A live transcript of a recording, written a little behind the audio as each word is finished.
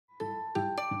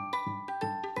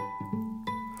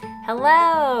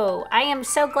Hello! I am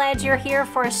so glad you're here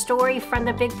for a story from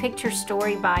the Big Picture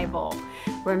Story Bible.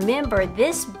 Remember,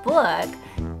 this book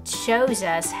shows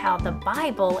us how the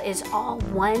Bible is all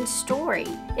one story.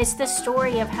 It's the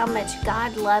story of how much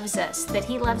God loves us, that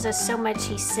He loves us so much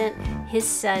He sent His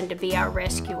Son to be our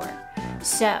rescuer.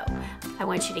 So, I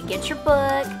want you to get your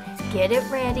book, get it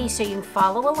ready so you can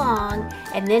follow along,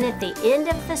 and then at the end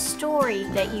of the story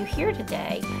that you hear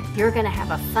today, you're going to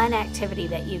have a fun activity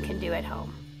that you can do at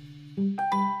home.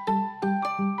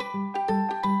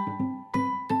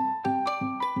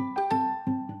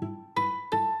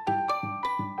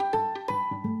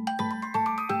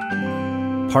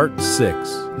 Part 6.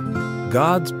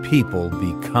 God's people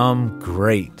become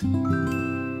great.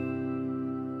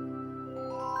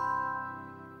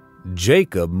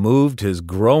 Jacob moved his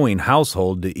growing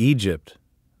household to Egypt.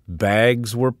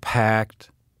 Bags were packed,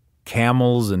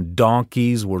 camels and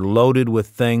donkeys were loaded with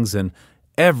things, and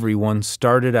everyone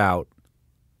started out.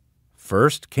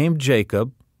 First came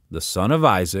Jacob, the son of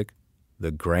Isaac,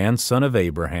 the grandson of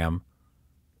Abraham.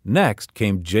 Next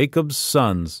came Jacob's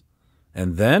sons,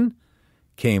 and then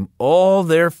came all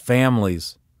their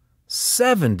families.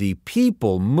 70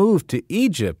 people moved to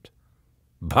Egypt.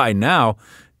 By now,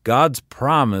 God's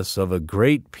promise of a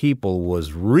great people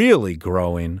was really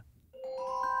growing.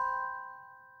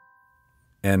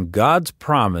 And God's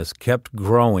promise kept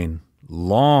growing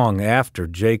long after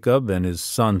Jacob and his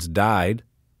sons died.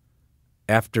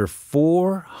 After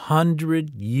 400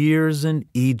 years in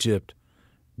Egypt,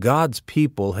 God's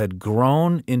people had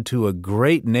grown into a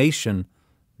great nation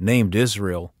named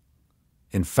Israel.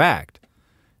 In fact,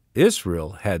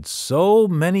 Israel had so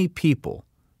many people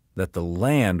that the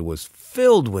land was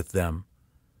filled with them.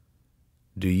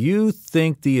 Do you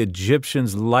think the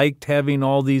Egyptians liked having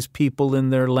all these people in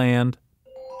their land?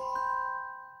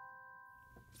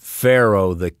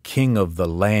 Pharaoh, the king of the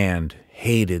land,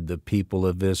 hated the people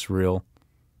of Israel.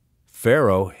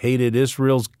 Pharaoh hated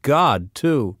Israel's God,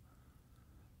 too.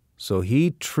 So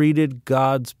he treated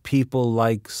God's people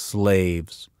like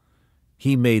slaves.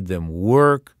 He made them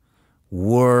work,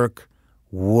 work,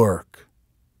 work.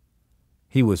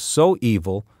 He was so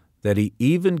evil that he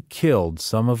even killed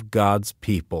some of God's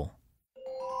people.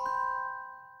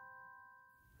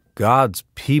 God's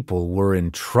people were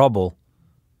in trouble.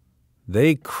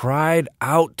 They cried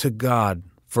out to God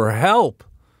for help,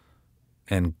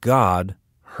 and God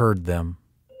heard them.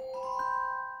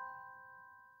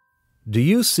 Do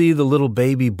you see the little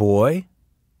baby boy?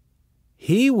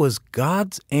 He was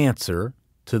God's answer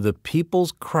to the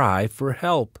people's cry for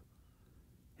help.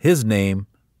 His name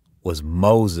was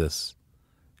Moses,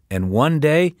 and one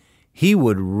day he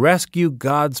would rescue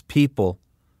God's people.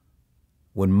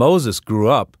 When Moses grew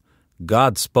up,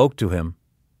 God spoke to him.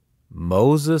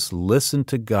 Moses listened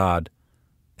to God,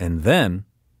 and then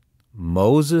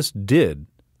Moses did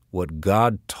what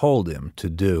God told him to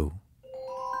do.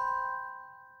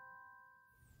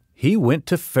 He went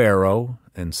to Pharaoh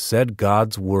and said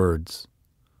God's words,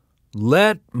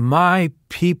 "Let my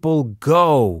people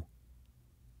go."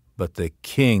 But the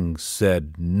king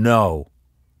said no.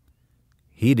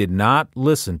 He did not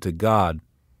listen to God.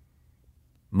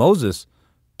 Moses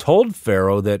told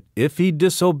Pharaoh that if he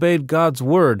disobeyed God's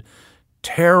word,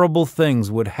 terrible things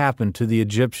would happen to the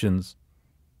Egyptians.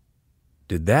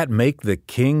 Did that make the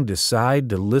king decide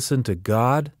to listen to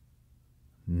God?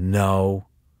 No.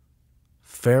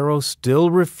 Pharaoh still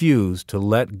refused to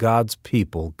let God's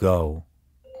people go.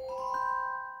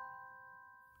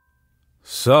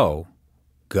 So,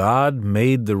 God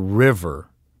made the river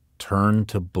turn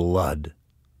to blood.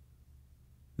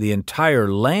 The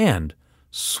entire land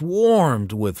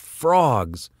swarmed with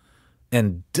frogs,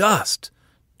 and dust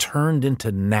turned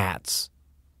into gnats.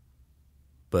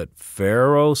 But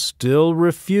Pharaoh still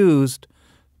refused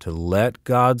to let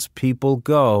God's people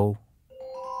go.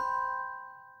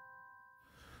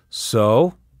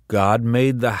 So God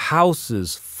made the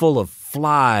houses full of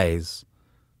flies.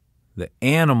 The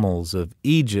animals of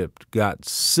Egypt got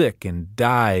sick and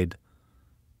died,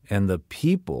 and the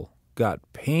people got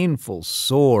painful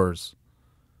sores.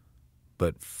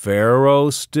 But Pharaoh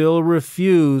still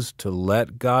refused to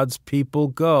let God's people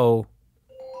go.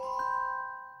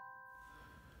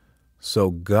 So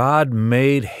God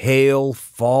made hail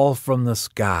fall from the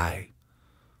sky.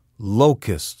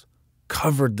 Locusts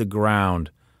covered the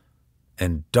ground,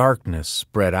 and darkness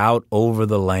spread out over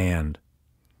the land.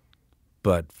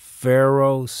 But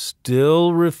Pharaoh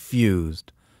still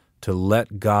refused to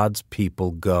let God's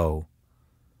people go.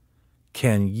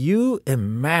 Can you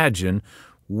imagine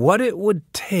what it would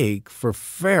take for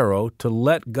Pharaoh to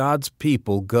let God's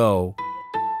people go?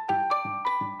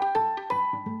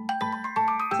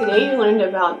 Today you learned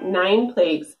about 9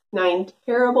 plagues 9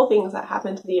 terrible things that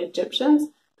happened to the Egyptians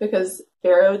because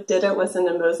Pharaoh didn't listen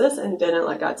to Moses and didn't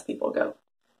let God's people go.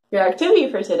 Your activity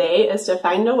for today is to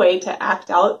find a way to act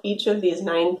out each of these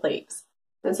 9 plagues.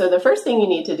 And so the first thing you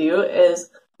need to do is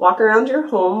walk around your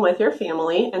home with your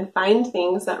family and find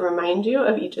things that remind you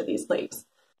of each of these plagues.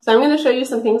 So I'm going to show you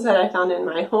some things that I found in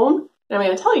my home, and I'm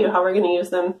going to tell you how we're going to use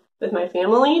them with my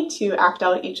family to act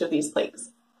out each of these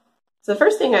plagues. So the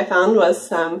first thing I found was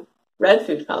some red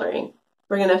food coloring.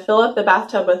 We're going to fill up the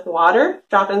bathtub with water,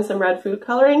 drop in some red food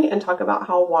coloring, and talk about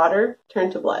how water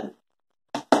turned to blood.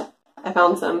 I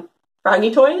found some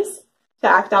froggy toys to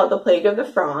act out the plague of the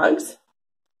frogs.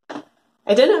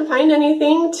 I didn't find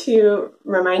anything to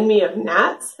remind me of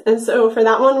gnats, and so for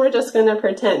that one, we're just going to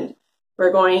pretend.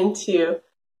 We're going to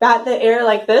bat the air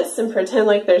like this and pretend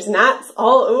like there's gnats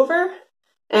all over,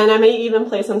 and I may even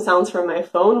play some sounds from my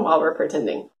phone while we're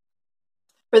pretending.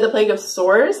 For the plague of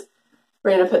sores,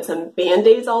 we're going to put some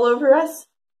Band-Aids all over us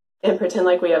and pretend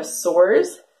like we have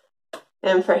sores.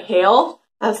 And for hail,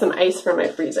 I have some ice from my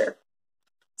freezer.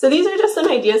 So these are just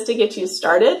some ideas to get you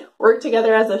started. Work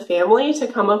together as a family to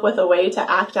come up with a way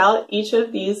to act out each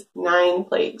of these 9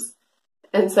 plagues.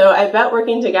 And so I bet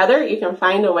working together, you can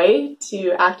find a way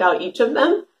to act out each of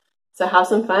them. So have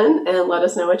some fun and let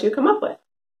us know what you come up with.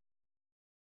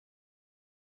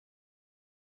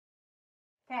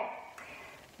 Okay.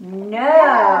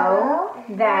 Know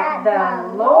that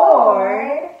the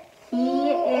Lord,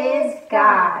 He is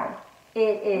God.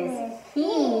 It is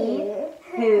He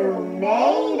who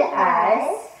made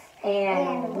us,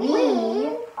 and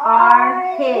we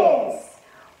are His.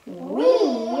 We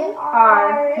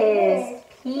are His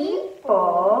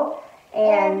people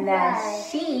and the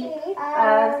sheep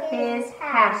of His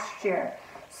pasture.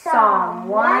 Psalm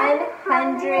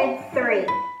 103.